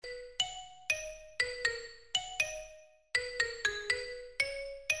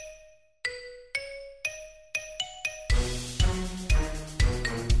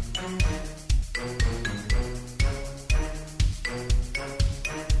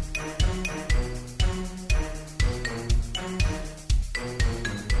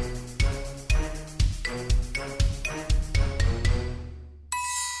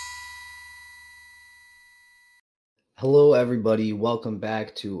everybody. Welcome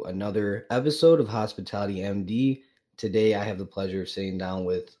back to another episode of Hospitality MD. Today, I have the pleasure of sitting down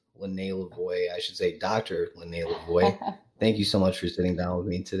with Lene Lavoie. I should say Dr. Lene Lavoie. Thank you so much for sitting down with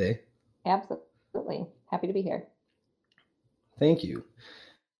me today. Absolutely. Happy to be here. Thank you.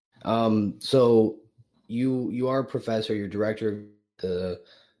 So you are a professor, you're director of the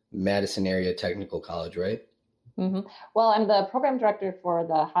Madison Area Technical College, right? Mm-hmm. Well, I'm the program director for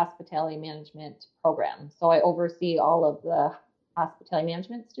the hospitality management program. So I oversee all of the hospitality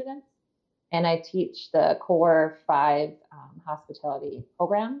management students, and I teach the core 5 hospitality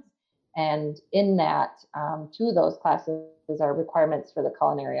programs. And in that, 2 of those classes are requirements for the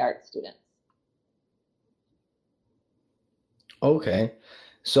culinary arts students. Okay.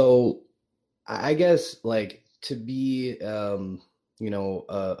 So I guess like to be,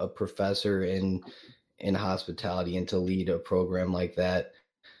 a professor in hospitality and to lead a program like that,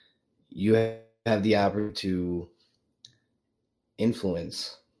 you have the opportunity to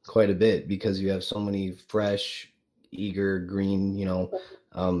influence quite a bit because you have so many fresh, eager, green,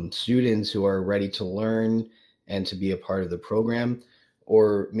 students who are ready to learn and to be a part of the program,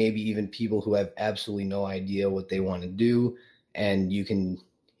 or maybe even people who have absolutely no idea what they want to do, and you can,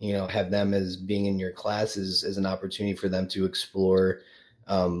 have them as being in your classes as an opportunity for them to explore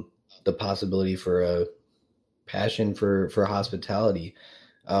the possibility for a passion for hospitality.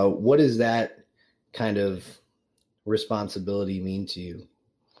 What does that kind of responsibility mean to you?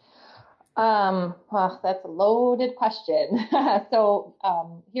 Well, that's a loaded question. So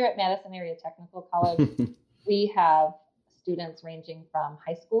here at Madison Area Technical College, we have students ranging from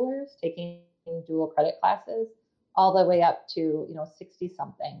high schoolers taking dual credit classes all the way up to 60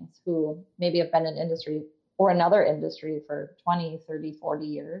 somethings who maybe have been in industry or another industry for 20, 30, 40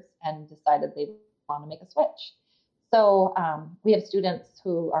 years and decided they want to make a switch. So we have students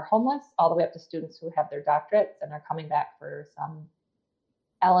who are homeless all the way up to students who have their doctorates and are coming back for some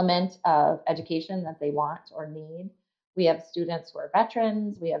element of education that they want or need. We have students who are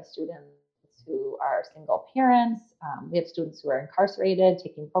veterans. We have students who are single parents. We have students who are incarcerated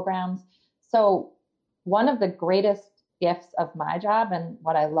taking programs. So one of the greatest gifts of my job and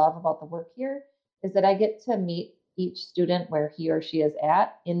what I love about the work here is that I get to meet each student where he or she is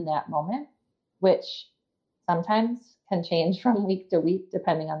at in that moment, which sometimes can change from week to week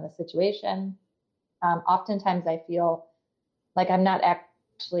depending on the situation. Oftentimes I feel like I'm not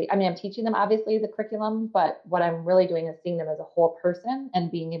I'm teaching them obviously the curriculum, but what I'm really doing is seeing them as a whole person and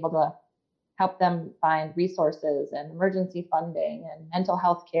being able to help them find resources and emergency funding and mental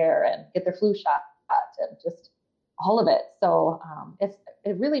health care and get their flu shot and just all of it. So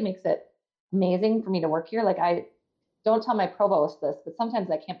it really makes it amazing for me to work here. Like, I don't tell my provost this, but sometimes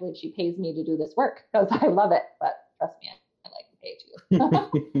I can't believe she pays me to do this work because I love it. But trust me, I like to pay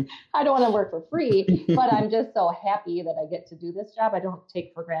too. I don't want to work for free, but I'm just so happy that I get to do this job. I don't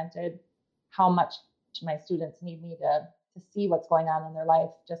take for granted how much my students need me to see what's going on in their life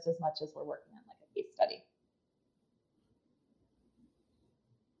just as much as we're working on like a case study.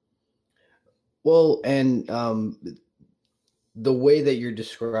 Well, and the way that you're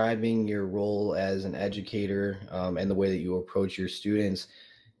describing your role as an educator and the way that you approach your students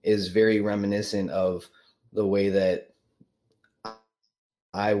is very reminiscent of the way that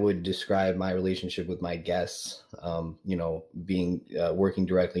I would describe my relationship with my guests, being working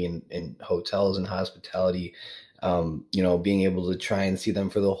directly in hotels and hospitality, being able to try and see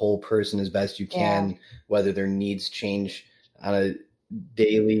them for the whole person as best you can, whether their needs change on a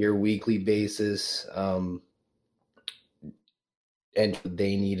daily or weekly basis, and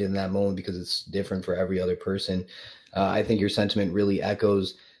they need in that moment because it's different for every other person. I think your sentiment really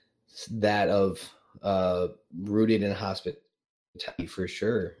echoes that of rooted in hospitality for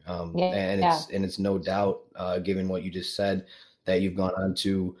sure. And it's no doubt, given what you just said, that you've gone on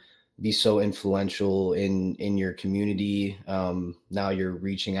to be so influential in your community. Now you're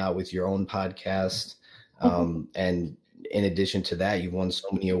reaching out with your own podcast. And in addition to that, you've won so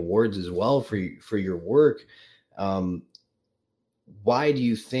many awards as well for your work. Why do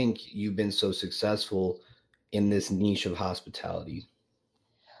you think you've been so successful in this niche of hospitality?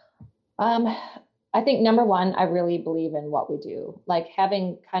 I think number one, I really believe in what we do. Like,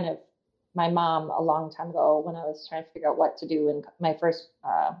 having kind of my mom a long time ago when I was trying to figure out what to do in my first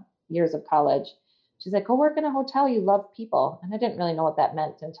years of college, she's like, go work in a hotel. You love people. And I didn't really know what that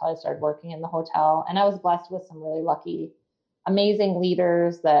meant until I started working in the hotel. And I was blessed with some really lucky, amazing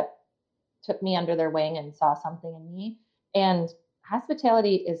leaders that took me under their wing and saw something in me. And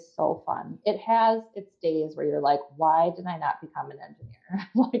hospitality is so fun. It has its days where you're like, why did I not become an engineer?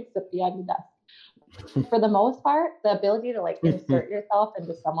 Like, sit behind the desk. For the most part, the ability to like insert yourself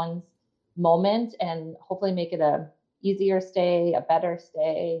into someone's moment and hopefully make it a easier stay, a better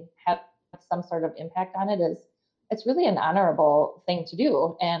stay, have some sort of impact on it, is it's really an honorable thing to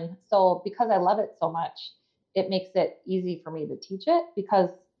do. And so because I love it so much, it makes it easy for me to teach it, because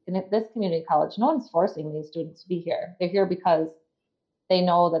in this community college, no one's forcing these students to be here. They're here because they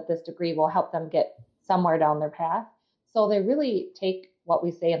know that this degree will help them get somewhere down their path. So they really take what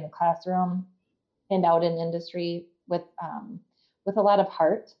we say in the classroom and out in industry with a lot of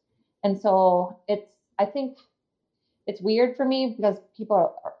heart. And so I think it's weird for me because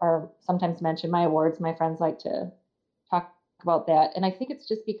people are sometimes mention my awards. My friends like to talk about that. And I think it's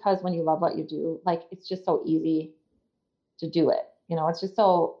just because when you love what you do, like, it's just so easy to do it.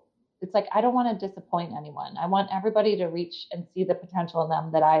 It's like, I don't want to disappoint anyone. I want everybody to reach and see the potential in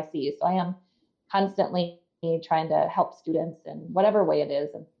them that I see. So I am constantly trying to help students in whatever way it is.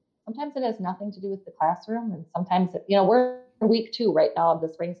 And sometimes it has nothing to do with the classroom. And sometimes, we're week 2 right now of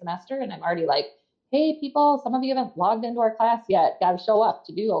the spring semester. And I'm already like, hey, people, some of you haven't logged into our class yet. Got to show up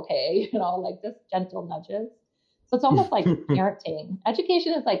to do okay. Like just gentle nudges. So it's almost like parenting.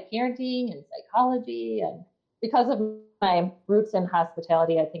 Education is like parenting and psychology. And because of my roots in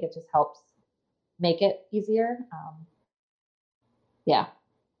hospitality, I think it just helps make it easier. Yeah.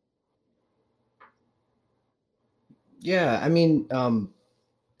 Yeah, I mean,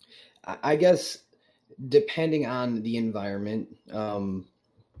 I guess depending on the environment,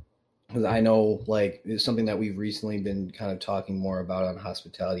 because I know, like, it's something that we've recently been kind of talking more about on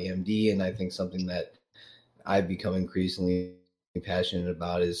Hospitality MD, and I think something that I've become increasingly passionate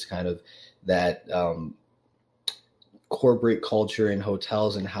about is kind of that corporate culture in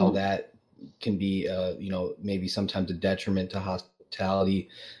hotels and how that can be, maybe sometimes a detriment to hospitality.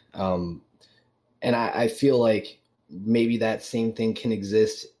 And I feel like maybe that same thing can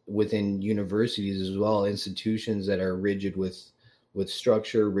exist within universities as well, institutions that are rigid with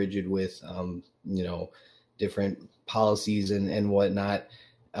structure, rigid with, different policies and whatnot.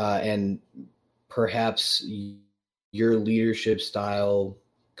 And perhaps your leadership style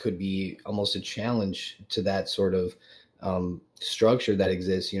could be almost a challenge to that sort of structure that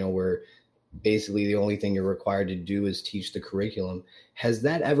exists, where basically the only thing you're required to do is teach the curriculum. Has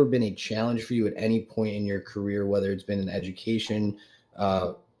that ever been a challenge for you at any point in your career, whether it's been in education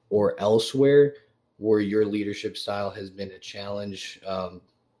or elsewhere, where your leadership style has been a challenge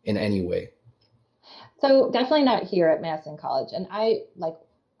in any way? So definitely not here at Madison College. And I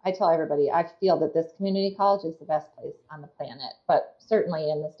tell everybody, I feel that this community college is the best place on the planet, but certainly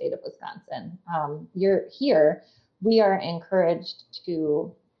in the state of Wisconsin. We are encouraged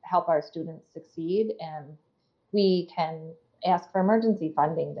to help our students succeed, and we can ask for emergency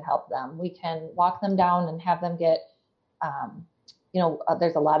funding to help them. We can walk them down and have them get,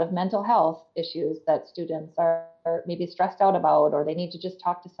 there's a lot of mental health issues that students are maybe stressed out about, or they need to just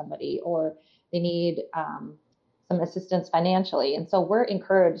talk to somebody, or they need some assistance financially. And so we're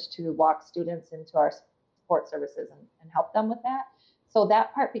encouraged to walk students into our support services and help them with that. So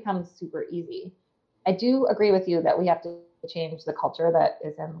that part becomes super easy. I do agree with you that we have to change the culture that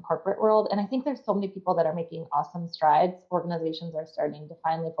is in the corporate world. And I think there's so many people that are making awesome strides. Organizations are starting to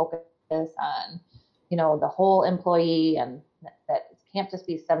finally focus on, the whole employee, and that it can't just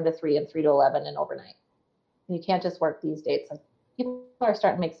be 7 to 3 and 3 to 11 and overnight. You can't just work these dates. Like, people are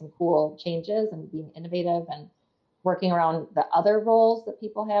starting to make some cool changes and being innovative and working around the other roles that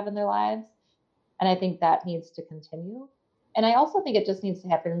people have in their lives. And I think that needs to continue. And I also think it just needs to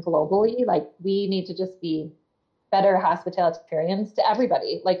happen globally. Like, we need to just be better hospitalitarians to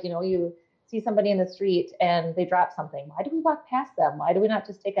everybody. Like, you see somebody in the street and they drop something. Why do we walk past them? Why do we not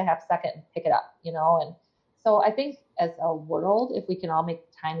just take a half second and pick it up? And so I think as a world, if we can all make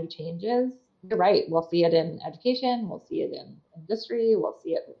tiny changes, you're right. We'll see it in education. We'll see it in industry. We'll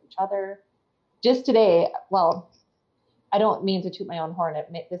see it with each other. Just today, well, I don't mean to toot my own horn.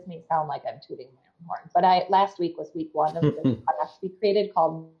 This may sound like I'm tooting my own horn, but last week was week 1 of this class we created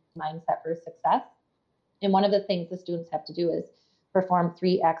called Mindset for Success. And one of the things the students have to do is perform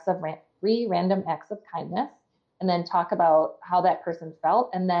 3 random acts of kindness, and then talk about how that person felt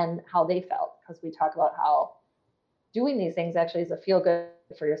and then how they felt. Because we talk about how doing these things actually is a feel good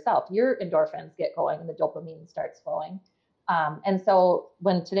for yourself. Your endorphins get going and the dopamine starts flowing. And so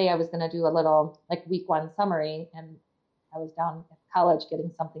today I was going to do a little like week 1 summary, and I was down at college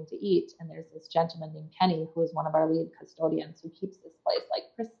getting something to eat. And there's this gentleman named Kenny, who is one of our lead custodians, who keeps this place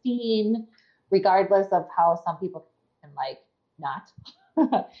like pristine, regardless of how some people can like not.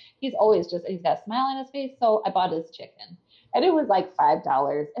 He's got a smile on his face. So I bought his chicken, and it was like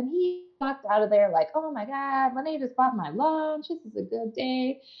 $5. And he walked out of there like, oh my God, Lene just bought my lunch. This is a good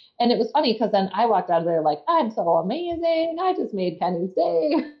day. And it was funny because then I walked out of there like, I'm so amazing. I just made Kenny's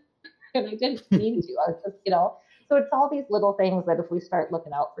day. And I didn't mean to. I was just, so So it's all these little things that if we start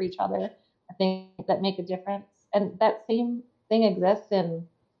looking out for each other, I think that make a difference. And that same thing exists in,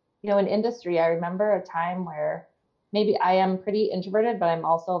 in industry. I remember a time where maybe I am pretty introverted, but I'm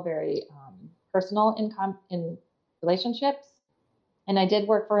also very personal in relationships. And I did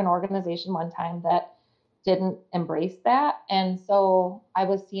work for an organization one time that didn't embrace that. And so I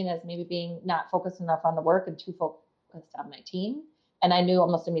was seen as maybe being not focused enough on the work and too focused on my team. And I knew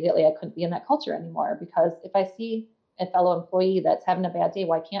almost immediately I couldn't be in that culture anymore, because if I see a fellow employee that's having a bad day,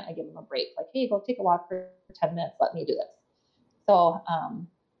 why can't I give them a break? Like, hey, go take a walk for 10 minutes. Let me do this. So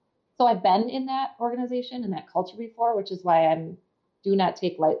I've been in that organization and that culture before, which is why I do not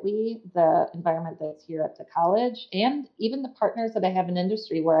take lightly the environment that's here at the college, and even the partners that I have in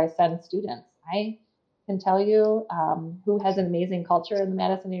industry where I send students. I can tell you who has an amazing culture in the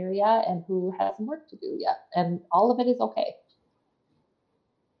Madison area and who has some work to do yet, and all of it is okay.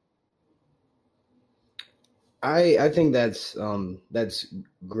 I think that's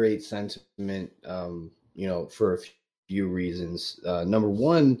great sentiment. For a few reasons. Number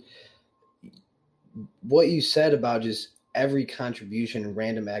one, what you said about just every contribution and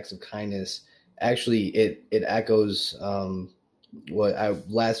random acts of kindness, actually it echoes what I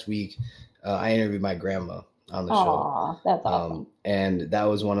last week I interviewed my grandma on the show. That's awesome. And that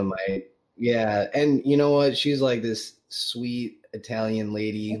was one of my, yeah. And you know what? She's like this sweet Italian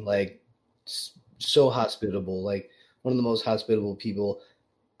lady, like so hospitable, like one of the most hospitable people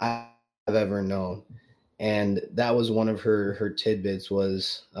I've ever known. And that was one of her tidbits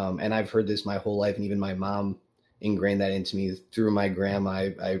was, and I've heard this my whole life, and even my mom ingrained that into me through my grandma.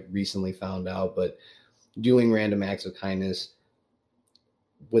 I recently found out, but doing random acts of kindness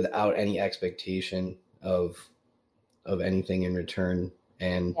without any expectation of anything in return,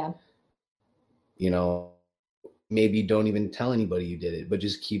 and maybe don't even tell anybody you did it, but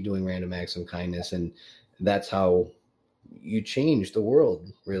just keep doing random acts of kindness, and that's how you change the world.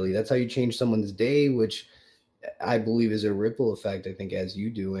 Really, that's how you change someone's day, which I believe is a ripple effect, I think, as you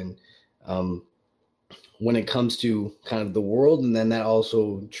do. And when it comes to kind of the world, and then that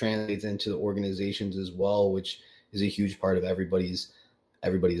also translates into the organizations as well, which is a huge part of everybody's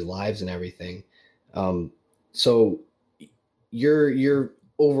lives and everything. So your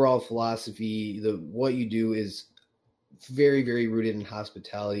overall philosophy, what you do is very, very rooted in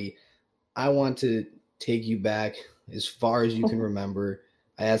hospitality. I want to take you back as far as you can remember.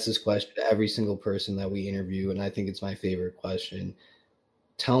 I ask this question to every single person that we interview, and I think it's my favorite question.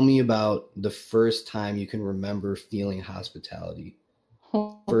 Tell me about the first time you can remember feeling hospitality.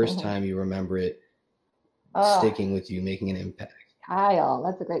 First time you remember it sticking with you, making an impact. Kyle,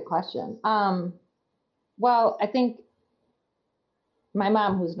 that's a great question. Well, I think my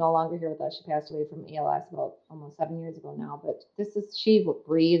mom, who's no longer here with us, she passed away from ALS about almost 7 years ago now, but she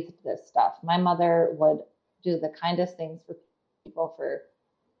breathed this stuff. My mother would do the kindest things for people for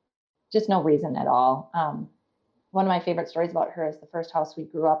just no reason at all. One of my favorite stories about her is the first house we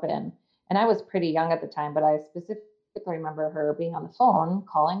grew up in. And I was pretty young at the time, but I specifically remember her being on the phone,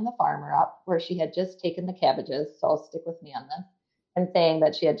 calling the farmer up where she had just taken the cabbages. So I'll stick with me on this, and saying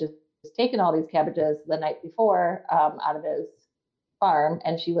that she had just taken all these cabbages the night before out of his farm,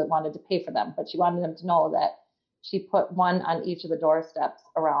 and she wanted to pay for them. But she wanted them to know that she put one on each of the doorsteps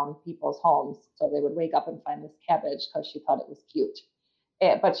around people's homes, so they would wake up and find this cabbage because she thought it was cute.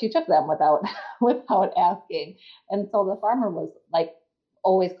 But she took them without asking. And so the farmer was like,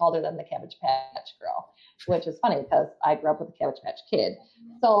 always called her then the Cabbage Patch Girl, which is funny because I grew up with a Cabbage Patch Kid.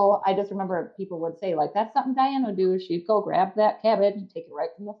 So I just remember people would say, like, that's something Diane would do. She'd go grab that cabbage and take it right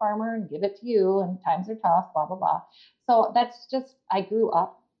from the farmer and give it to you, and times are tough, blah, blah, blah. So that's just, I grew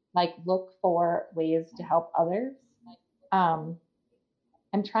up like, look for ways to help others. I'm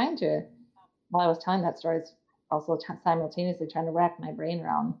trying to, while I was telling that story, also simultaneously trying to rack my brain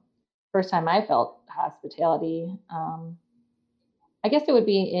around first time I felt hospitality. I guess it would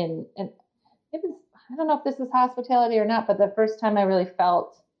be it was, I don't know if this is hospitality or not, but the first time I really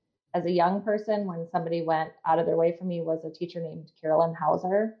felt as a young person when somebody went out of their way for me was a teacher named Carolyn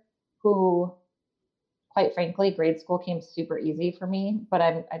Hauser, who, quite frankly, grade school came super easy for me, but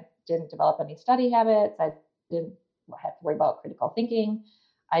I didn't develop any study habits. I didn't have to worry about critical thinking.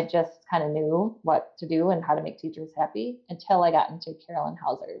 I just kind of knew what to do and how to make teachers happy until I got into Carolyn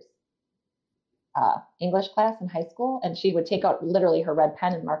Hauser's English class in high school. And she would take out literally her red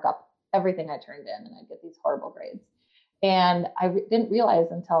pen and mark up everything I turned in, and I'd get these horrible grades. And I didn't realize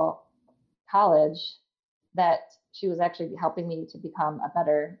until college that she was actually helping me to become a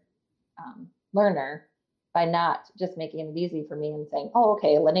better learner by not just making it easy for me and saying, oh,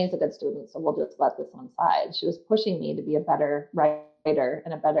 okay, Lene's a good student, so we'll just let this one slide. She was pushing me to be a better writer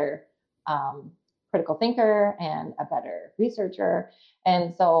and a better critical thinker and a better researcher.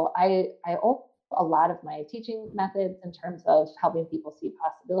 And so I owe a lot of my teaching methods in terms of helping people see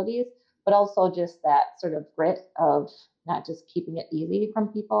possibilities, but also just that sort of grit of not just keeping it easy from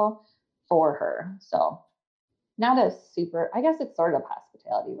people for her. So not a super, I guess it's sort of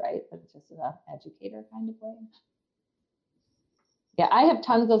hospitality, right? But just in an educator kind of way. Yeah, I have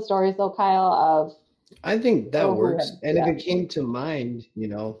tons of stories though, Kyle, of I think that people who works. have, And if yeah. it came to mind,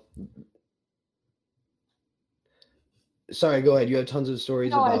 sorry, go ahead. You have tons of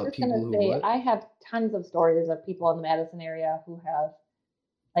stories No, I was about just gonna people who say what? I have tons of stories of people in the Madison area who have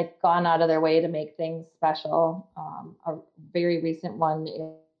like gone out of their way to make things special. A very recent one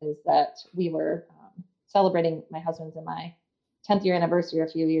is that we were celebrating my husband's and my 10th year anniversary a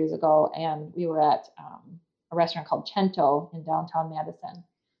few years ago, and we were at a restaurant called Cento in downtown Madison,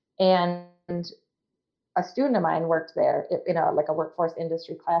 and a student of mine worked there in a like a workforce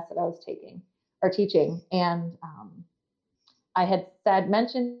industry class that I was taking or teaching, and I had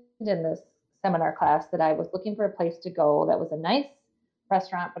mentioned in this seminar class that I was looking for a place to go that was a nice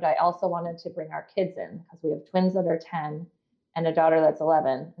restaurant, but I also wanted to bring our kids in because we have twins that are 10 and a daughter that's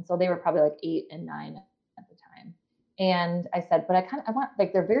 11. And so they were probably like 8 and 9 at the time. And I said, but I want,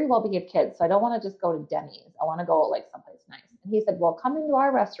 like, they're very well behaved kids. So I don't want to just go to Denny's. I want to go like someplace nice. And he said, well, come into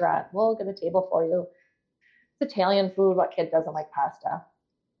our restaurant. We'll get a table for you. It's Italian food. What kid doesn't like pasta?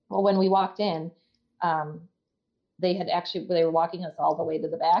 Well, when we walked in, um, they were walking us all the way to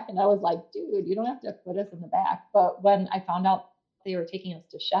the back, and I was like, dude, you don't have to put us in the back. But when I found out they were taking us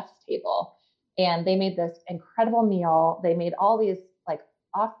to chef's table, and they made this incredible meal, they made all these like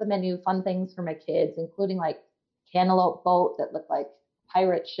off the menu fun things for my kids, including like cantaloupe boat that looked like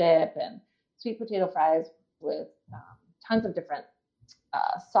pirate ship, and sweet potato fries with tons of different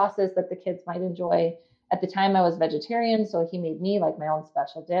sauces that the kids might enjoy. At the time, I was vegetarian, so he made me like my own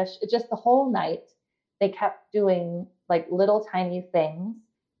special dish. It just the whole night, they kept doing like little tiny things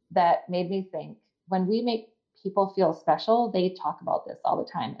that made me think when we make people feel special, they talk about this all the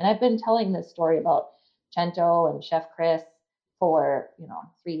time. And I've been telling this story about Cento and Chef Chris for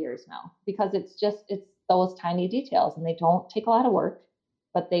 3 years now because it's those tiny details and they don't take a lot of work,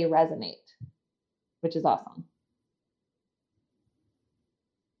 but they resonate, which is awesome.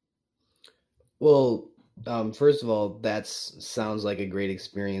 Well, first of all, that sounds like a great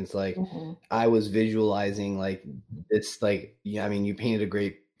experience. Like Mm-hmm. I was visualizing like it's like yeah, I mean you painted a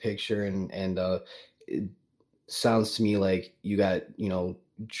great picture and it sounds to me like you got,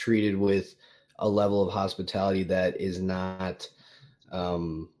 treated with a level of hospitality that is not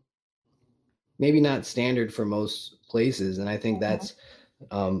um maybe not standard for most places. And I think Mm-hmm. that's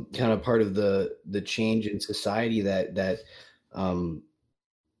kind of part of the change in society that um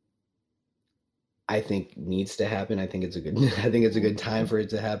I think needs to happen. I think it's a good I think it's a good time for it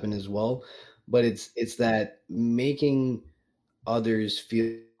to happen as well. But it's that making others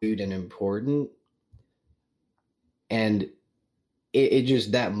feel good and important, and it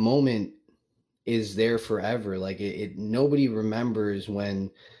just that moment is there forever. Like it nobody remembers when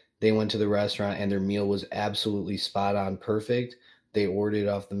they went to the restaurant and their meal was absolutely spot on perfect. They ordered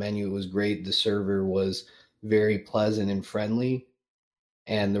off the menu. It was great. The server was very pleasant and friendly,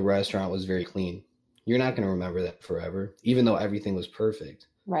 and the restaurant was very clean. You're not going to remember that forever, even though everything was perfect.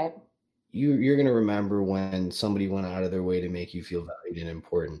 Right. You're going to remember when somebody went out of their way to make you feel valued and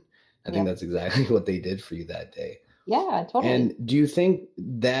important. I think Yep. that's exactly what they did for you that day. Yeah, totally. And do you think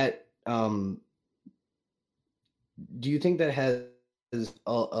that has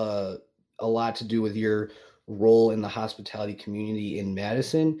a lot to do with your role in the hospitality community in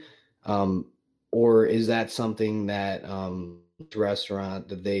Madison, or is that something that restaurant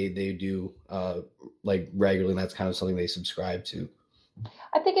that they do like regularly, and that's kind of something they subscribe to?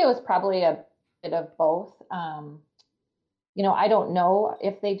 I think it was probably a bit of both. I don't know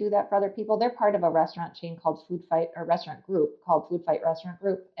if they do that for other people. They're part of a restaurant chain called Food Fight, or restaurant group called Food Fight Restaurant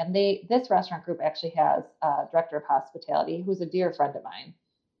Group. And this restaurant group actually has a director of hospitality who's a dear friend of mine.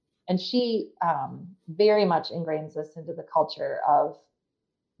 And she very much ingrains this into the culture of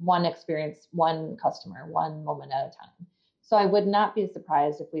one experience, one customer, one moment at a time. So I would not be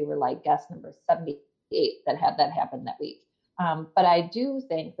surprised if we were like guest number 78 that had that happen that week. But I do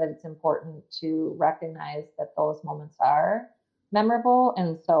think that it's important to recognize that those moments are memorable.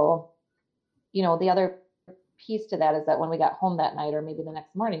 And so, the other piece to that is that when we got home that night, or maybe the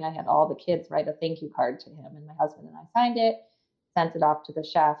next morning, I had all the kids write a thank you card to him, and my husband and I signed it, sent it off to the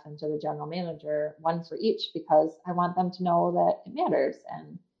chef and to the general manager, one for each, because I want them to know that it matters.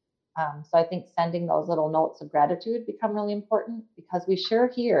 And so I think sending those little notes of gratitude become really important, because we sure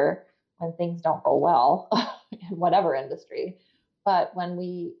hear when things don't go well in whatever industry. But when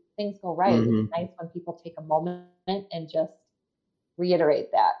we things go right, it's Hmm. nice when people take a moment and just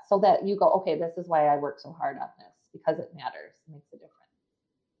reiterate that so that you go, okay, this is why I work so hard on this because it matters, it makes a difference.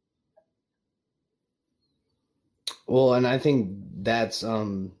 Well, and I think that's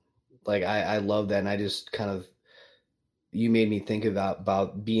like I love that, and I just kind of you made me think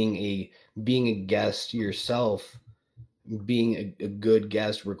about being a guest yourself. Being a good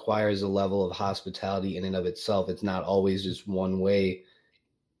guest requires a level of hospitality in and of itself. It's not always just one way.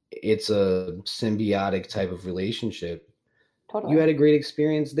 It's a symbiotic type of relationship. You Totally. had a great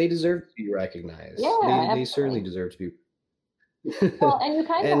experience. They deserve to be recognized. Yeah, They certainly absolutely. deserve to be. Well, and you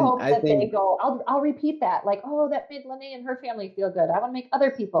kind of And hope I that they think go, I'll repeat that. Like, oh, that made Lene and her family feel good. I want to make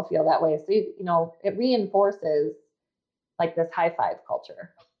other people feel that way. So, it reinforces like this high five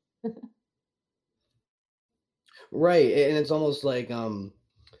culture. right, and it's almost like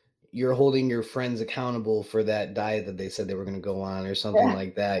you're holding your friends accountable for that diet that they said they were going to go on or something Yeah.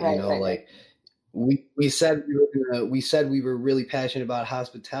 like that. Right, right, right. Like we said we were really passionate about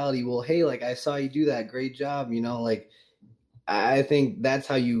hospitality. Well, hey, like I saw you do that. Great job. Like I think that's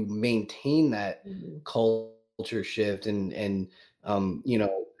how you maintain that Mhm. culture shift and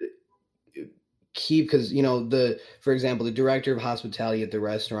keep because the for example the director of hospitality at the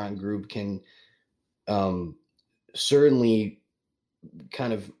restaurant group can um, certainly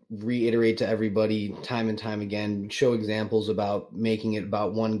kind of reiterate to everybody time and time again, show examples about making it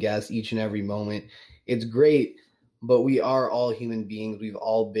about one guest each and every moment. It's great, but we are all human beings. We've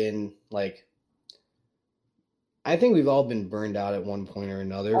all been like, I think we've all been burned out at one point or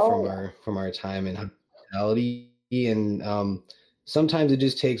another Oh, yeah. from our time in hospitality, and sometimes it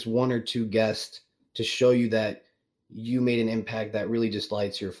just takes one or two guests to show you that you made an impact that really just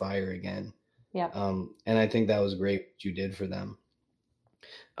lights your fire again. Yeah. And I think that was great what you did for them.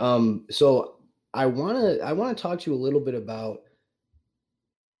 So I wanna talk to you a little bit about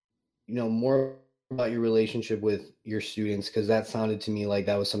more about your relationship with your students because that sounded to me like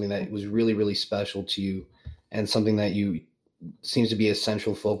that was something that was really really special to you and something that you seems to be a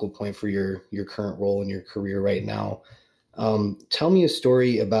central focal point for your current role in your career right now. Tell me a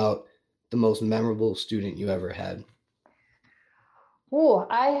story about the most memorable student you ever had. Oh,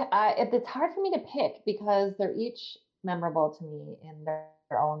 it's hard for me to pick because they're each memorable to me in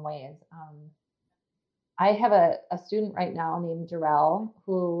their own ways. I have a student right now named Darrell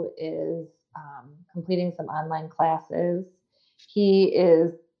who is completing some online classes. He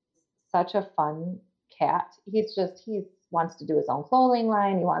is such a fun cat. He wants to do his own clothing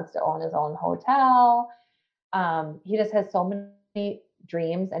line. He wants to own his own hotel. He just has so many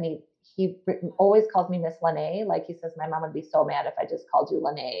dreams, and he always calls me Miss Lene. Like he says, my mom would be so mad if I just called you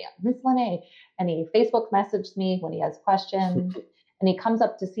Lene, Miss Lene. And he Facebook messaged me when he has questions, and he comes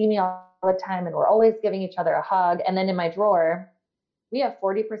up to see me all the time, and we're always giving each other a hug. And then in my drawer, we have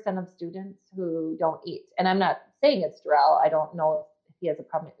 40% of students who don't eat, and I'm not saying it's Darrell. I don't know if he has a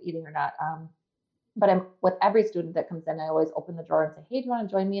problem eating or not. But I'm with every student that comes in, I always open the drawer and say, hey, do you want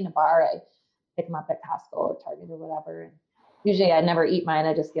to join me in a bar? I pick them up at Costco or Target or whatever. And usually I never eat mine.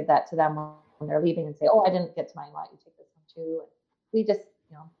 I just give that to them when they're leaving and say, oh, I didn't get to mine. Why don't you take this one too? And we just,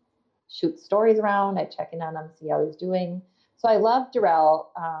 shoot stories around. I check in on him, see how he's doing. So I love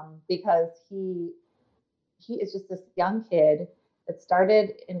Darrell because he is just this young kid that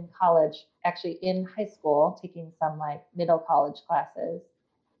started in college, actually in high school, taking some like middle college classes,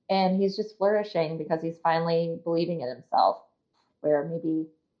 and he's just flourishing because he's finally believing in himself where maybe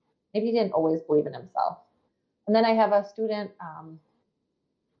he didn't always believe in himself. And then I have a student,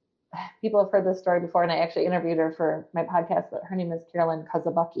 people have heard this story before, and I actually interviewed her for my podcast, but her name is Carolyn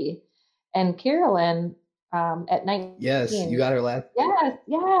Kazabucky. And Carolyn, at Yes, you 19, got her last. yes,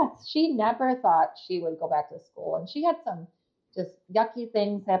 yes, she never thought she would go back to school. And she had some just yucky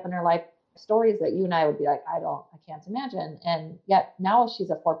things happen in her life, stories that you and I would be like, I can't imagine. And yet now she's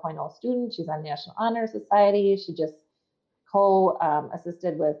a 4.0 student. She's on National Honor Society. She just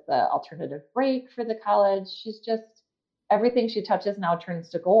co-assisted with the alternative break for the college. She's just, everything she touches now turns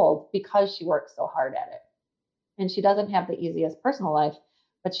to gold because she works so hard at it. And she doesn't have the easiest personal life,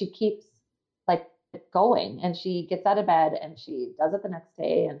 but she keeps like going, and she gets out of bed and she does it the next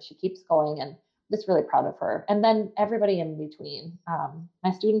day, and she keeps going, and I'm just really proud of her. And then everybody in between.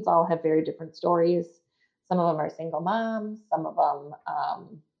 My students all have very different stories. Some of them are single moms, some of them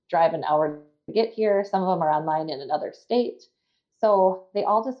drive an hour to get here, some of them are online in another state. So they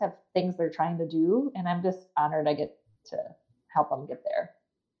all just have things they're trying to do, and I'm just honored I get to help them get there.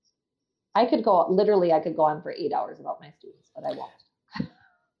 I could go on for 8 hours about my students, but I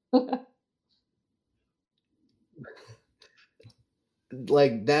won't.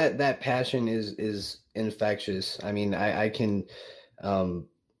 Like that passion is infectious. I mean, I can um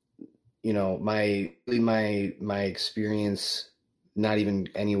you know, my experience, not even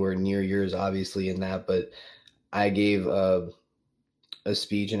anywhere near yours, obviously, in that, but I gave a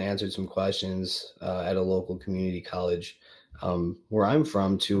speech and answered some questions at a local community college where I'm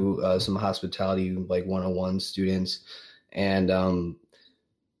from to some hospitality like 101 students. And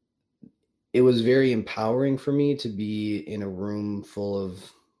it was very empowering for me to be in a room full of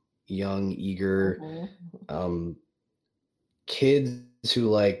young, eager kids who,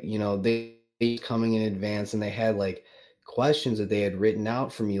 like, you know, they coming in advance and they had like questions that they had written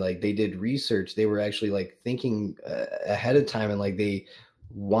out for me. Like they did research. They were actually like thinking ahead of time, and like they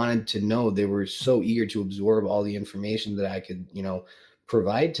wanted to know. They were so eager to absorb all the information that I could, you know,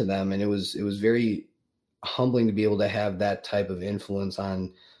 provide to them. And it was very humbling to be able to have that type of influence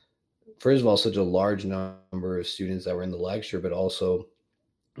on, first of all, such a large number of students that were in the lecture, but also,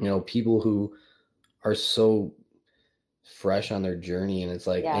 you know, people who are so fresh on their journey. And it's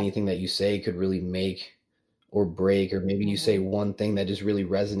like Yeah. anything that you say could really make or break, or maybe you say one thing that just really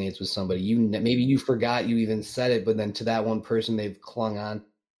resonates with somebody. Maybe you forgot you even said it, but then to that one person, they've clung on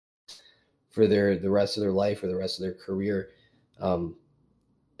for the rest of their life or the rest of their career.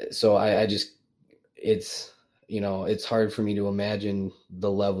 So I just, it's, you know, it's hard for me to imagine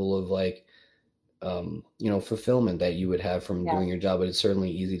the level of like, you know, fulfillment that you would have from doing your job, but it's certainly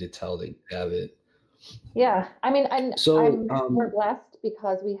easy to tell that you have it. Yeah, I mean, So we're blessed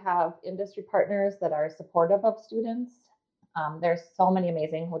because we have industry partners that are supportive of students. There's so many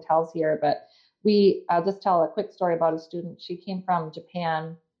amazing hotels here, but I'll just tell a quick story about a student. She came from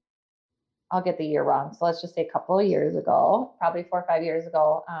Japan. I'll get the year wrong. So let's just say a couple of years ago, probably 4 or 5 years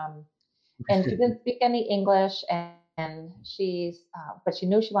ago. And she didn't speak any English, and but she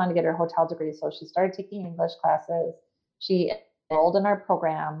knew she wanted to get her hotel degree. So she started taking English classes. She enrolled in our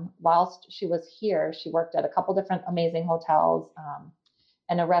program. Whilst she was here, she worked at a couple different amazing hotels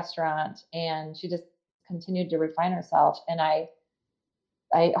and a restaurant, and she just continued to refine herself. And I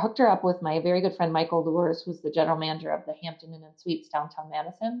hooked her up with my very good friend Michael Lures, who's the general manager of the Hampton Inn and Suites downtown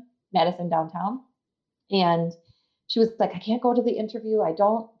Madison downtown. And she was like, I can't go to the interview. I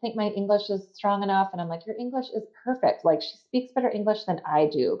don't think my English is strong enough. And I'm like, your English is perfect. Like, she speaks better English than I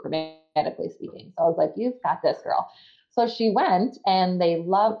do, grammatically speaking. So I was like, you've got this, girl. So she went, and they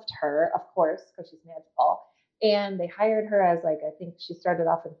loved her, of course, because she's magical. And they hired her as, like, I think she started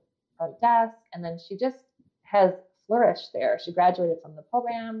off in front desk, and then she just has flourished there. She graduated from the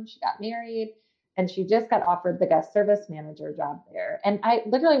program, she got married, and she just got offered the guest service manager job there. And I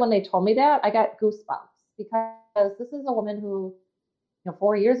literally, when they told me that, I got goosebumps, because this is a woman who,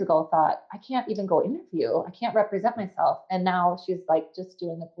 4 years ago thought, I can't even go interview. I can't represent myself. And now she's like just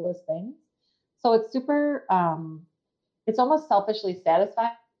doing the coolest things. So it's super, it's almost selfishly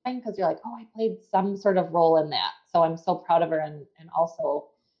satisfying, because you're like, oh, I played some sort of role in that. So I'm so proud of her. And also,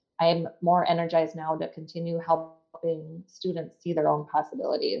 I'm more energized now to continue helping students see their own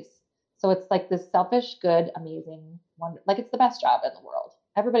possibilities. So it's like this selfish, good, amazing one. Like, it's the best job in the world.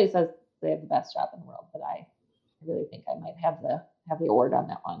 Everybody says they have the best job in the world, but I really think I might have the award on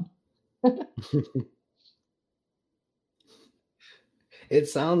that one. it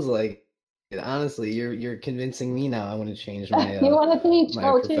sounds like it. Honestly, you're convincing me now. I want to change my You want to teach? my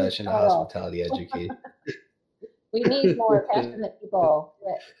Go teach. profession to hospitality educate. We need more passionate people.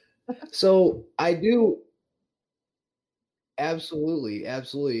 So I do. Absolutely,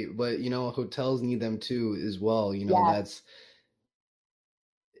 absolutely. But you know, hotels need them too as well. You know, Yes.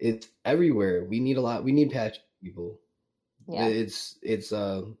 it's everywhere. We need passionate people. Yeah.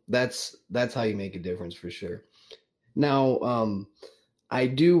 That's how you make a difference for sure. Now, I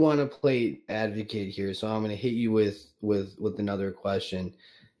do want to play advocate here, so I'm going to hit you with another question.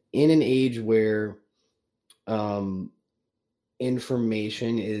 In an age where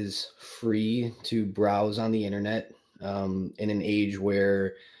information is free to browse on the internet, in an age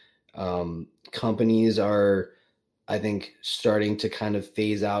where companies are, I think, starting to kind of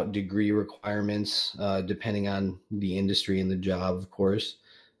phase out degree requirements, depending on the industry and the job, of course,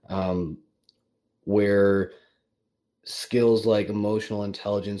 where skills like emotional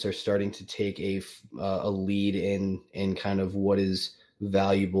intelligence are starting to take a lead in kind of what is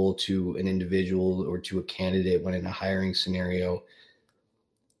valuable to an individual or to a candidate when in a hiring scenario.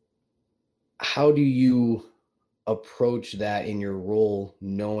 How do you approach that in your role,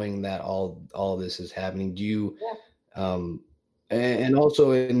 knowing that all this is happening? Do you and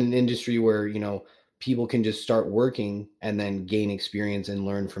also in an industry where, you know, people can just start working and then gain experience and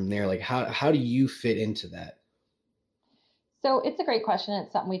learn from there, like how do you fit into that? So it's a great question.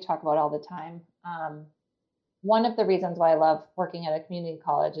 It's something we talk about all the time. One of the reasons why I love working at a community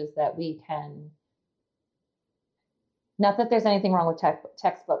college is that we can Not that there's anything wrong with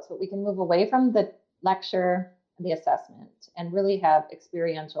textbooks, but we can move away from the lecture and the assessment and really have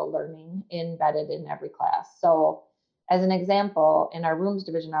experiential learning embedded in every class. So as an example, in our rooms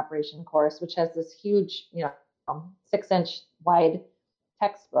division operation course, which has this huge, 6-inch wide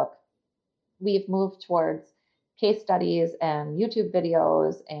textbook, we've moved towards case studies and YouTube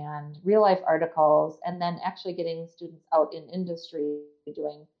videos and real life articles, and then actually getting students out in industry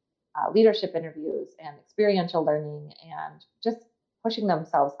doing leadership interviews and experiential learning and just pushing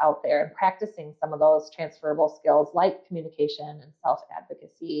themselves out there and practicing some of those transferable skills like communication and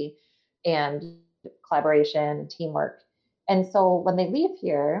self-advocacy and collaboration, teamwork. And so when they leave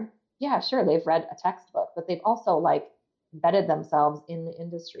here, yeah, sure, they've read a textbook, but they've also embedded themselves in the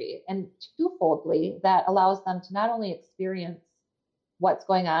industry. And twofoldly, that allows them to not only experience what's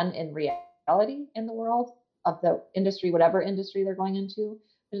going on in reality in the world of the industry, whatever industry they're going into,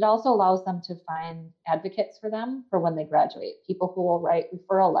 but it also allows them to find advocates for them for when they graduate, people who will write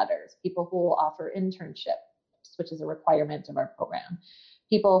referral letters, people who will offer internships, which is a requirement of our program,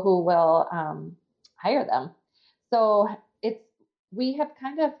 people who will hire them. So we have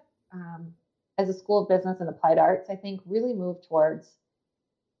kind of, as a School of Business and Applied Arts, I think really moved towards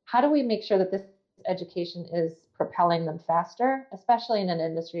how do we make sure that this education is propelling them faster, especially in an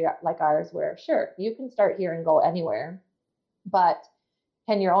industry like ours where, sure, you can start here and go anywhere, but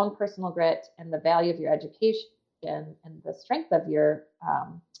can your own personal grit and the value of your education and the strength of your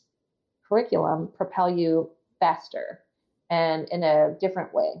curriculum propel you faster and in a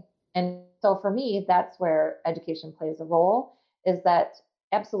different way? And so for me, that's where education plays a role, is that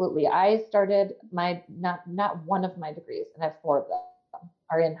absolutely, I started not one of my degrees, and I have 4 of them,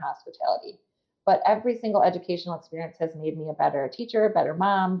 are in hospitality. But every single educational experience has made me a better teacher, better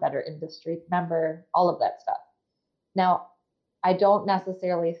mom, better industry member, all of that stuff. Now, I don't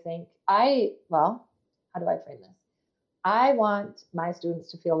necessarily think how do I frame this? I want my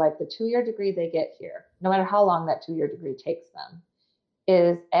students to feel like the 2-year degree they get here, no matter how long that 2-year degree takes them,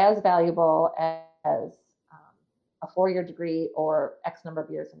 is as valuable as a 4-year degree or X number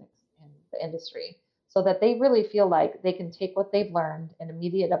of years in the industry, so that they really feel like they can take what they've learned and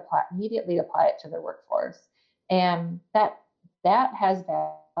immediately apply it to their workforce. And that has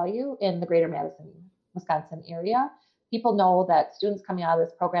value in the greater Madison, Wisconsin area. People know that students coming out of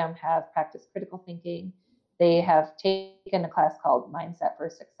this program have practiced critical thinking. They have taken a class called Mindset for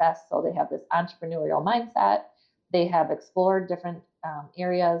Success, so they have this entrepreneurial mindset. They have explored different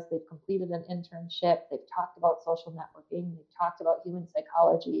areas. They've completed an internship. They've talked about social networking. They've talked about human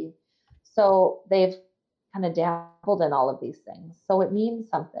psychology. So they've kind of dabbled in all of these things. So it means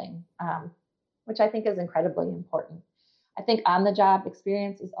something, which I think is incredibly important. I think on-the-job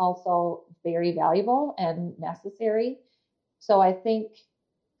experience is also very valuable and necessary. So I think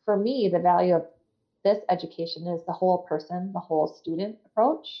for me, the value of this education is the whole person, the whole student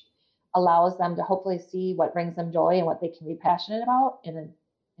approach allows them to hopefully see what brings them joy and what they can be passionate about in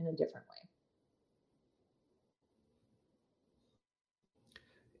a different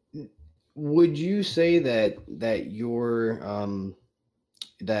way. Would you say that your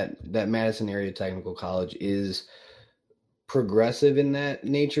that Madison Area Technical College is progressive in that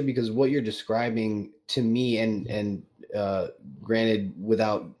nature? Because what you're describing to me, and granted with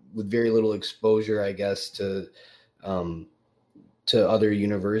very little exposure, I guess, to other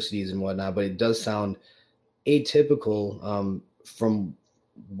universities and whatnot, but it does sound atypical from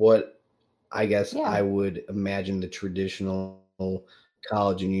what I guess I would imagine the traditional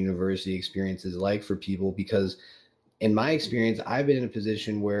college and university experience is like for people. Because in my experience, I've been in a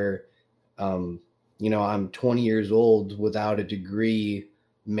position where, I'm 20 years old without a degree,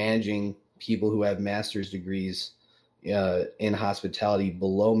 managing people who have master's degrees in hospitality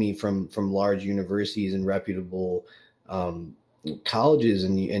below me from large universities and reputable colleges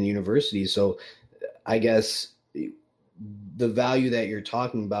and universities. So I guess the value that you're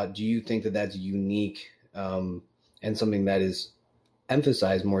talking about, do you think that that's unique and something that is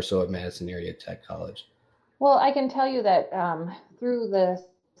emphasized more so at Madison Area Tech College? Well, I can tell you that through the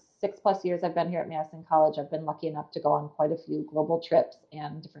 6+ years I've been here at Madison College, I've been lucky enough to go on quite a few global trips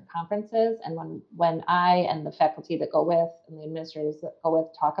and different conferences. And when I and the faculty that go with and the administrators that go with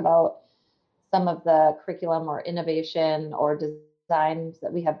talk about some of the curriculum or innovation or designs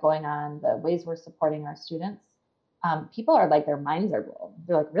that we have going on, the ways we're supporting our students, people are like, their minds are blown.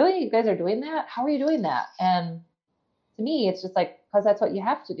 They're like, really? You guys are doing that? How are you doing that? And to me, it's just like, because that's what you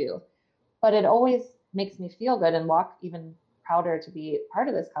have to do. But it always makes me feel good and walk even prouder to be part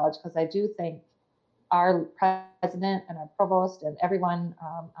of this college, because I do think our president and our provost and everyone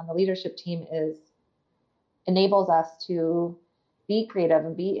on the leadership team enables us to be creative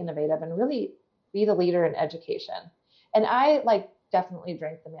and be innovative and really be the leader in education. And I like definitely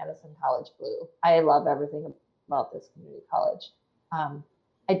drink the Madison College Blue. I love everything about this community college. Um,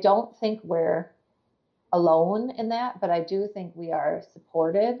 I don't think we're alone in that, but I do think we are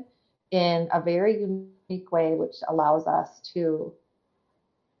supported in a very unique way, which allows us to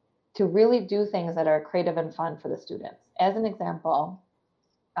really do things that are creative and fun for the students. As an example,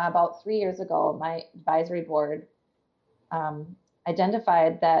 about 3 years ago, my advisory board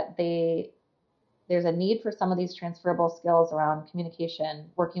identified that there's a need for some of these transferable skills around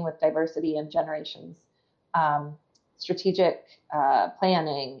communication, working with diversity and generations, um, strategic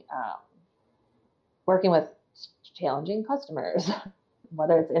planning, working with challenging customers,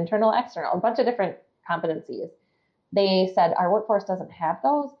 whether it's internal, external, a bunch of different competencies. They said our workforce doesn't have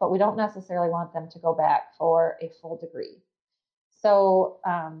those, but we don't necessarily want them to go back for a full degree. So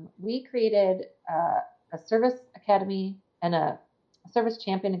we created a service academy and a service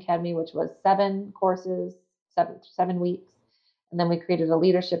champion academy, which was 7 courses, 7 weeks. And then we created a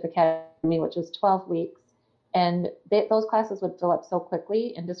leadership academy, which was 12 weeks. And those classes would fill up so quickly,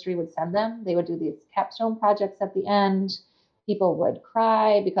 industry would send them. They would do these capstone projects at the end. People would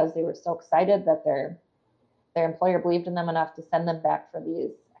cry because they were so excited that their employer believed in them enough to send them back for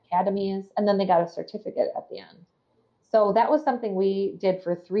these academies. And then they got a certificate at the end. So that was something we did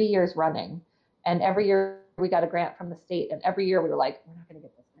for 3 years running. And every year we got a grant from the state. And every year we were like, we're not going to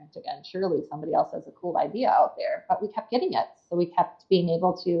get this grant again. Surely somebody else has a cool idea out there. But we kept getting it. So we kept being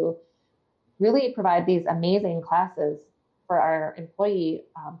able to really provide these amazing classes for our employee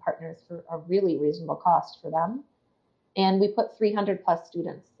partners for a really reasonable cost for them. And we put 300 plus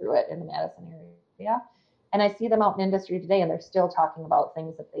students through it in the Madison area. And I see them out in industry today, and they're still talking about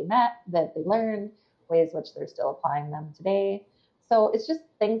things that they met, that they learned, ways which they're still applying them today. So it's just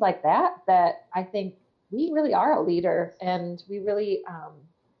things like that that I think we really are a leader, and we really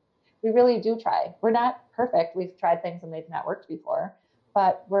do try. We're not perfect. We've tried things and they've not worked before,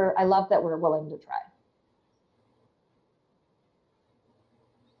 but I love that we're willing to try.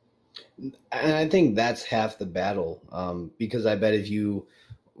 And I think that's half the battle, because I bet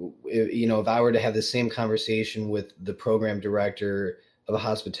if I were to have the same conversation with the program director of a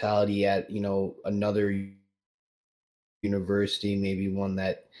hospitality at another university, maybe one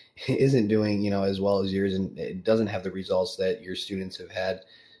that isn't doing as well as yours, and it doesn't have the results that your students have had,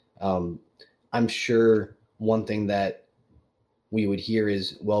 I'm sure one thing that we would hear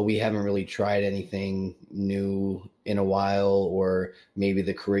is, well, we haven't really tried anything new in a while, or maybe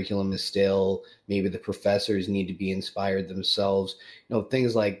the curriculum is stale, maybe the professors need to be inspired themselves,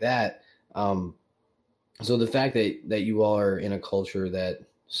 things like that. So the fact that you all are in a culture that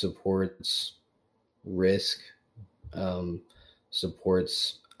supports risk,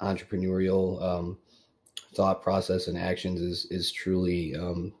 supports entrepreneurial thought process and actions is truly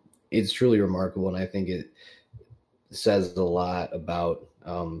it's truly remarkable, and I think it says a lot about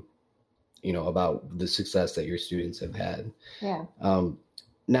about the success that your students have had. Yeah.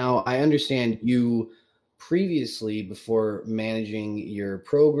 Now, I understand you previously, before managing your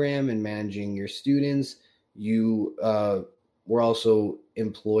program and managing your students, you were also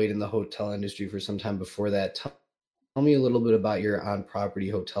employed in the hotel industry for some time before that. Tell me a little bit about your on-property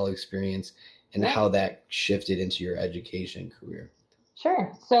hotel experience and how that shifted into your education career.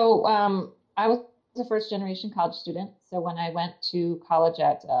 Sure. So I was a first-generation college student. So when I went to college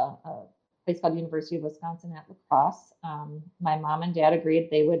at a place called University of Wisconsin at La Crosse, my mom and dad agreed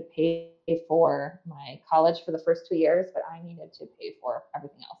they would pay for my college for the first 2 years, but I needed to pay for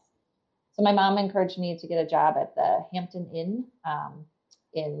everything else. So my mom encouraged me to get a job at the Hampton Inn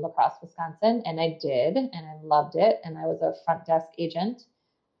in La Crosse, Wisconsin, and I did, and I loved it. And I was a front desk agent.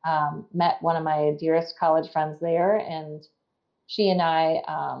 Met one of my dearest college friends there, and she and I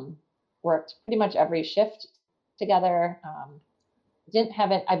worked pretty much every shift together. Didn't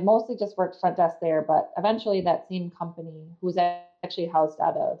have it. I mostly just worked front desk there, but eventually that same company, who was actually housed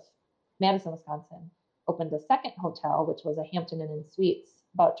out of Madison, Wisconsin, opened a second hotel, which was a Hampton Inn and Suites,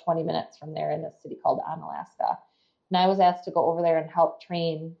 about 20 minutes from there in a city called Onalaska. And I was asked to go over there and help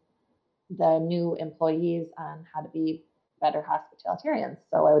train the new employees on how to be better hospitalitarians.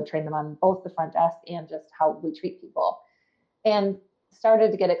 So I would train them on both the front desk and just how we treat people. And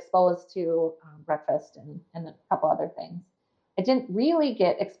started to get exposed to breakfast and a couple other things. I didn't really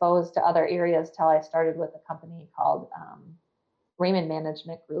get exposed to other areas till I started with a company called Raymond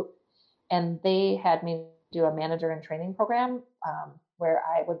Management Group. And they had me do a manager and training program where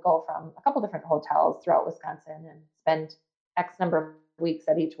I would go from a couple different hotels throughout Wisconsin and spend X number of weeks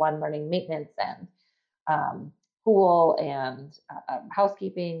at each one learning maintenance and pool and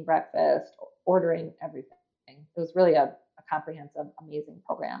housekeeping, breakfast, ordering, everything. It was really a comprehensive, amazing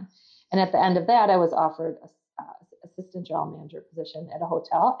program. And at the end of that, I was offered assistant general manager position at a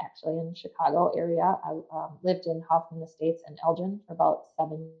hotel, actually in the Chicago area. I lived in Hoffman Estates and Elgin for about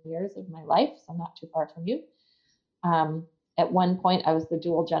 7 years of my life, so I'm not too far from you. At one point, I was the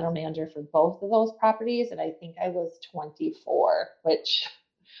dual general manager for both of those properties, and I think I was 24, which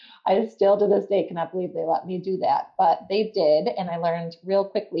I still to this day cannot believe they let me do that, but they did, and I learned real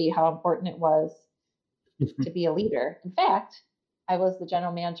quickly how important it was to be a leader. In fact, I was the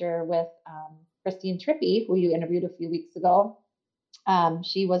general manager with Christine Trippy, who you interviewed a few weeks ago.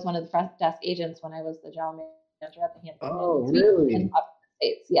 She was one of the front desk agents when I was the general manager at the Hampton Oh, really? in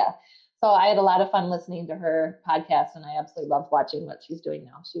States. Yeah. So I had a lot of fun listening to her podcast, and I absolutely loved watching what she's doing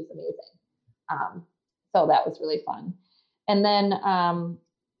now. She's amazing. So that was really fun. And then,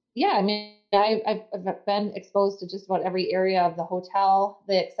 yeah, I mean, I've been exposed to just about every area of the hotel.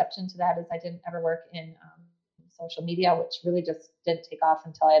 The exception to that is I didn't ever work in social media, which really just didn't take off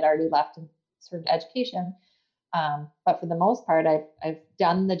until I had already left and started education. But for the most part, I've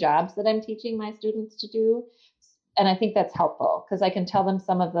done the jobs that I'm teaching my students to do. And I think that's helpful because I can tell them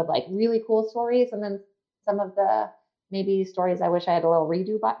some of the like really cool stories and then some of the maybe stories I wish I had a little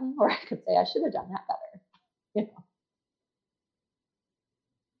redo button, or I could say I should have done that better. You know?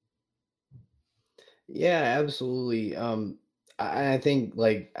 Yeah, absolutely. I think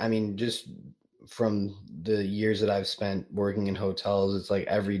just from the years that I've spent working in hotels, it's like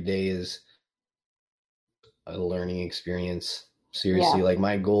every day is a learning experience. Seriously, Yeah. like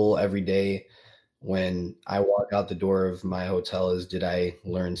my goal every day when I walk out the door of my hotel is, did I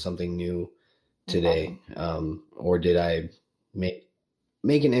learn something new today? Or did I make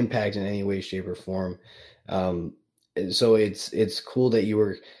an impact in any way, shape, or form? So it's cool that you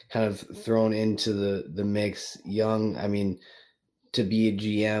were kind of thrown into the mix young. I mean, to be a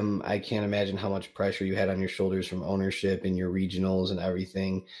GM, I can't imagine how much pressure you had on your shoulders from ownership and your regionals and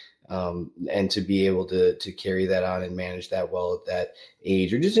everything. And to be able to carry that on and manage that well at that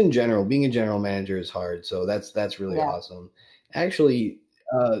age, or just in general, being a general manager is hard. So that's really awesome. Actually,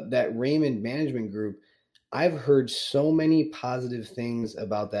 that Raymond Management Group, I've heard so many positive things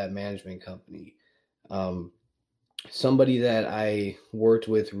about that management company. Somebody that I worked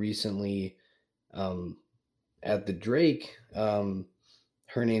with recently at the Drake,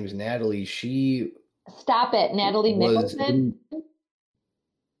 her name's Natalie. She Stop it, Natalie Mickelson.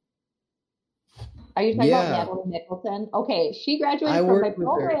 Are you talking about Natalie Mickelson? Okay, she graduated from my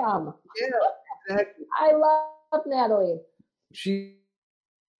program. Yeah, exactly. I love Natalie.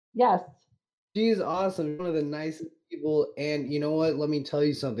 Yes. She's awesome. One of the nicest people. And you know what? Let me tell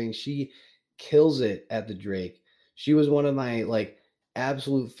you something. She kills it at the Drake. She was one of my like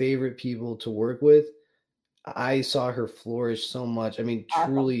absolute favorite people to work with. I saw her flourish so much. I mean,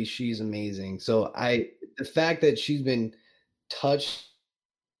 truly, she's amazing. So the fact that she's been touched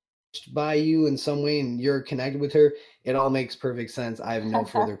by you in some way and you're connected with her, it all makes perfect sense. I have no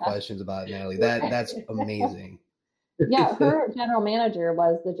further questions about Natalie. That's amazing. Yeah, her general manager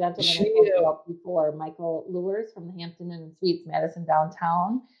was the gentleman I spoke about before, Michael Lewers from the Hampton Inn Suites, Madison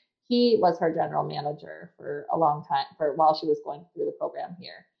downtown. He was her general manager for a long time, while she was going through the program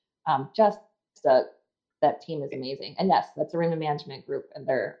here. That team is amazing. And yes, that's a Raymond Management Group, and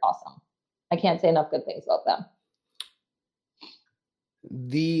they're awesome. I can't say enough good things about them.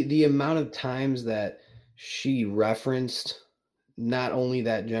 The amount of times that she referenced not only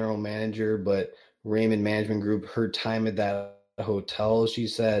that general manager, but Raymond Management Group, her time at that hotel, she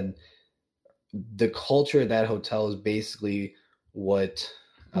said the culture of that hotel is basically what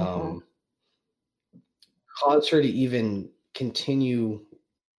caused her to even continue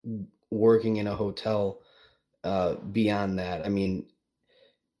working in a hotel beyond that. I mean,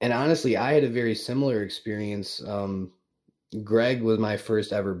 and honestly, I had a very similar experience. Greg was my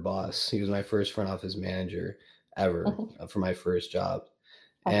first ever boss. He was my first front office manager ever for my first job.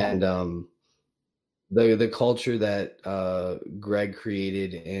 And the culture that Greg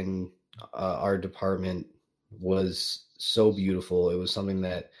created in our department was so beautiful. It was something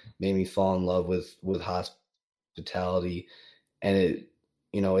that made me fall in love with hospitality, and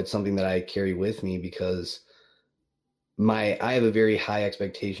it's something that I carry with me because I have a very high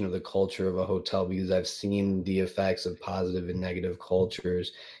expectation of the culture of a hotel because I've seen the effects of positive and negative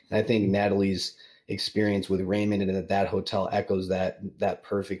cultures. And I think Natalie's experience with Raymond and at that hotel echoes that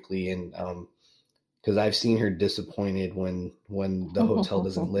perfectly. And because I've seen her disappointed when the hotel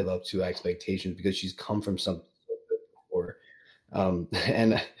doesn't live up to expectations because she's come from something so good before.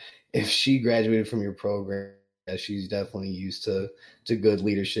 And if she graduated from your program, she's definitely used to good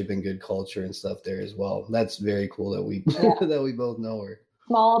leadership and good culture and stuff there as well. That's very cool that we that we both know her.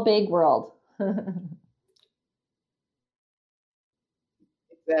 Small big world.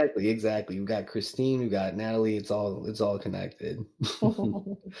 Exactly. We've got Christine, we've got Natalie. It's all connected.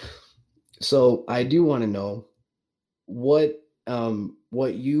 So I do want to know what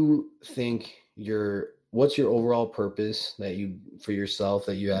you think what's your overall purpose that you for yourself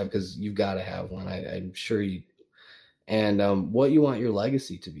that you have, because you've got to have one. I'm sure you, and what you want your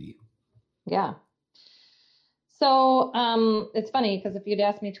legacy to be. Yeah. So it's funny because if you'd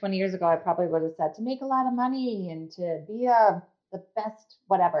asked me 20 years ago, I probably would have said to make a lot of money and to be the best,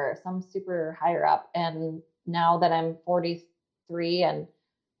 whatever, some super higher up. And now that I'm 43 and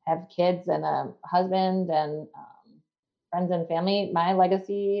have kids and a husband and friends and family, my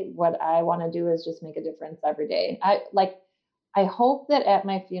legacy, what I want to do is just make a difference every day. I hope that at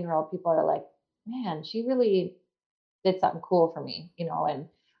my funeral, people are like, man, she really did something cool for me, and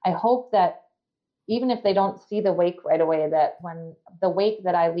I hope that even if they don't see the wake right away, that when the wake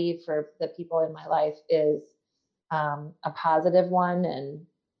that I leave for the people in my life is a positive one, and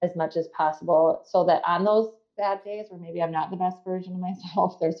as much as possible, so that on those bad days where maybe I'm not the best version of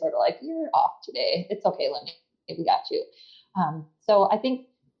myself, they're sort of like, you're off today. It's okay, Lenny. We got you. So I think,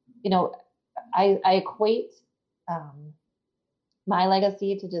 I equate my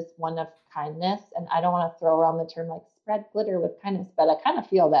legacy to just one of kindness. And I don't want to throw around the term like spread glitter with kindness, but I kind of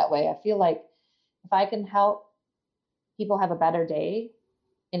feel that way. I feel like if I can help people have a better day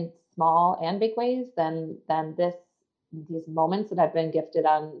in small and big ways, then these moments that I've been gifted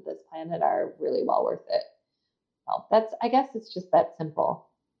on this planet are really well worth it. Well, I guess it's just that simple.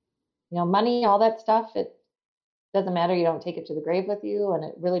 Money, all that stuff, it doesn't matter. You don't take it to the grave with you, and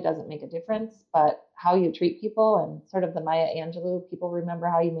it really doesn't make a difference. But how you treat people, and sort of the Maya Angelou, people remember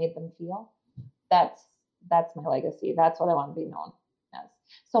how you made them feel. That's my legacy. That's what I want to be known as.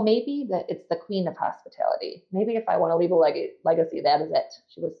 So maybe that it's the queen of hospitality. Maybe if I want to leave a legacy, that is it.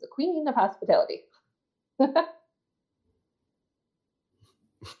 She was the queen of hospitality.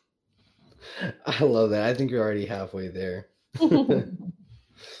 I love that. I think you're already halfway there.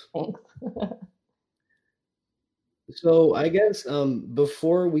 Thanks. So I guess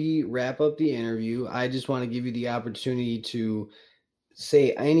before we wrap up the interview, I just want to give you the opportunity to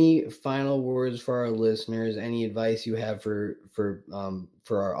say any final words for our listeners, any advice you have for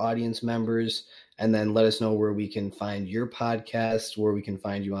our audience members, and then let us know where we can find your podcast, where we can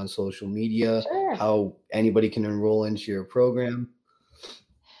find you on social media, Sure. how anybody can enroll into your program.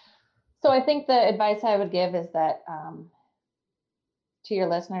 So I think the advice I would give is that to your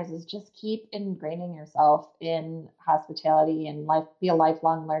listeners is just keep ingraining yourself in hospitality and life. Be a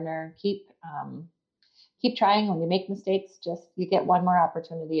lifelong learner. Keep trying. When you make mistakes, just you get one more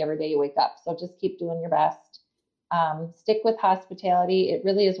opportunity every day you wake up. So just keep doing your best. Stick with hospitality. It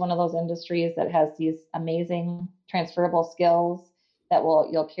really is one of those industries that has these amazing transferable skills that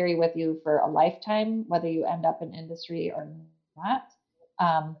you'll carry with you for a lifetime, whether you end up in industry or not.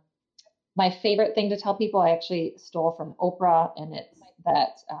 My favorite thing to tell people, I actually stole from Oprah, and it's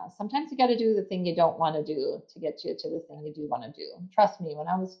that sometimes you got to do the thing you don't want to do to get you to the thing you do want to do. Trust me, when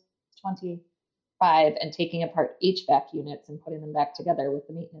I was 25 and taking apart HVAC units and putting them back together with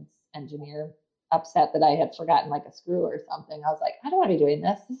the maintenance engineer upset that I had forgotten like a screw or something, I was like, I don't want to be doing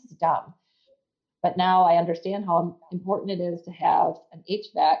this. This is dumb. But now I understand how important it is to have an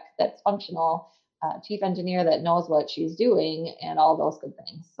HVAC that's functional, chief engineer that knows what she's doing, and all those good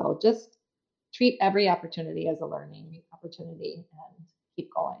things. So just treat every opportunity as a learning opportunity and keep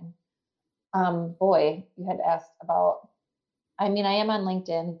going. Boy, you had asked about, I am on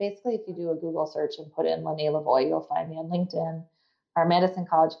LinkedIn. Basically, if you do a Google search and put in Lene Lavoie, you'll find me on LinkedIn. Our Madison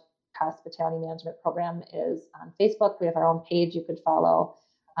College Hospitality Management Program is on Facebook. We have our own page you could follow.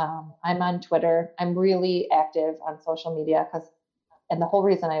 I'm on Twitter. I'm really active on social media and the whole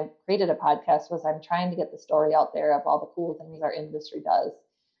reason I created a podcast was I'm trying to get the story out there of all the cool things our industry does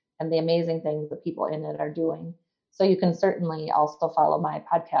and the amazing things the people in it are doing. So you can certainly also follow my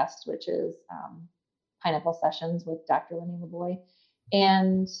podcast, which is Pineapple Sessions with Dr. Lene Lavoie.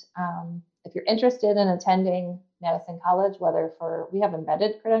 And if you're interested in attending Madison College, we have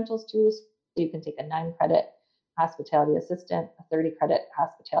embedded credentials too, so you can take a 9-credit hospitality assistant, a 30-credit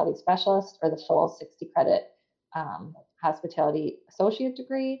hospitality specialist, or the full 60-credit hospitality associate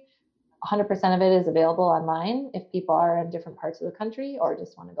degree. 100% of it is available online if people are in different parts of the country or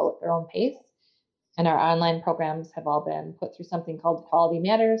just want to go at their own pace. And our online programs have all been put through something called Quality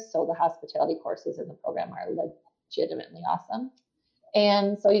Matters. So the hospitality courses in the program are legitimately awesome.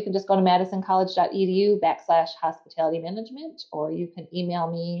 And so you can just go to madisoncollege.edu/hospitality management, or you can email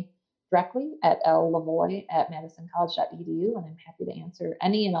me directly at llavoie@madisoncollege.edu, and I'm happy to answer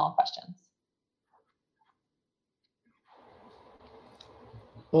any and all questions.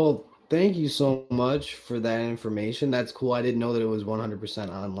 Well, Thank you so much for that information. That's cool. I didn't know that it was 100%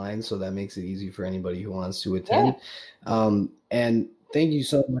 online, so that makes it easy for anybody who wants to Yeah. attend. And thank you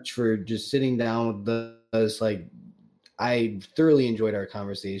so much for just sitting down with us. Like, I thoroughly enjoyed our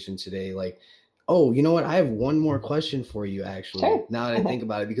conversation today. Like, oh, you know what? I have one more question for you, actually, Sure. now that I think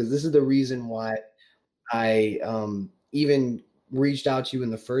about it, because this is the reason why I even reached out to you in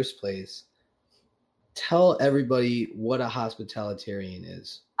the first place. Tell everybody what a hospitalitarian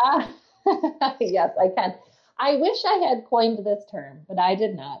is. Yes, I can. I wish I had coined this term, but I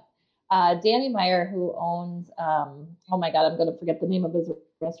did not. Danny Meyer, who owns, oh my God, I'm going to forget the name of his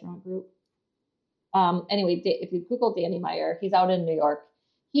restaurant group. Anyway, if you Google Danny Meyer, he's out in New York.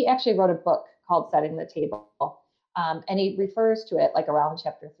 He actually wrote a book called Setting the Table. And he refers to it like around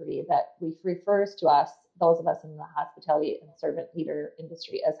chapter 3 that refers to us, those of us in the hospitality and servant leader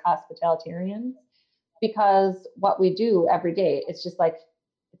industry, as hospitalitarians, because what we do every day, it's just like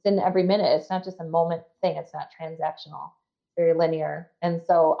it's in every minute. It's not just a moment thing. It's not transactional, very linear. And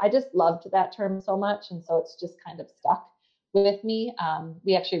so I just loved that term so much. And so it's just kind of stuck with me.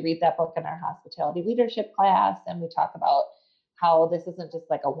 We actually read that book in our hospitality leadership class, and we talk about how this isn't just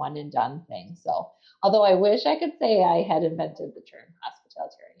like a one and done thing. So, although I wish I could say I had invented the term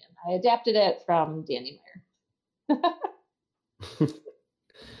hospitalitarian, I adapted it from Danny Meyer.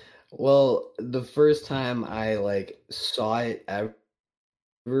 Well, the first time I like saw it ever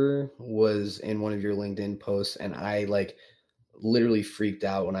was in one of your LinkedIn posts, and I like literally freaked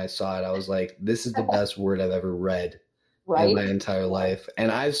out when I saw it. I was like, this is the best word I've ever read in my Right? entire life.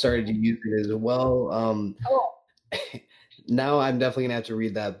 And I've started to use it as well. Oh, Now I'm definitely gonna have to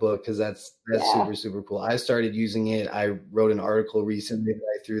read that book because that's yeah. super, super cool. I started using it. I wrote an article recently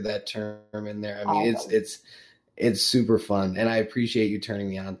that I threw that term in there. I mean, Awesome. it's super fun, and I appreciate you turning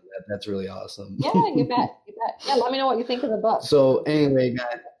me on to that. That's really awesome. Yeah, you bet. You bet. Yeah, let me know what you think of the book. So anyway,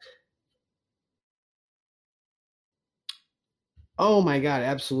 guys, oh my God,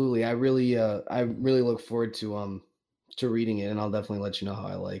 absolutely. I really look forward to reading it, and I'll definitely let you know how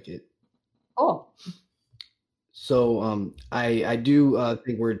I like it. Cool. So I do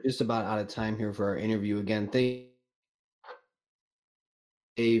think we're just about out of time here for our interview. Again, thank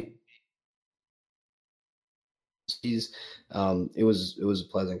Dave. It was a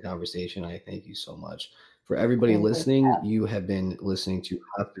pleasant conversation. I thank you so much. For everybody listening, you have been listening to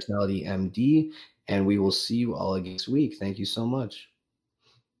Hospitality MD, and we will see you all again next week. Thank you so much.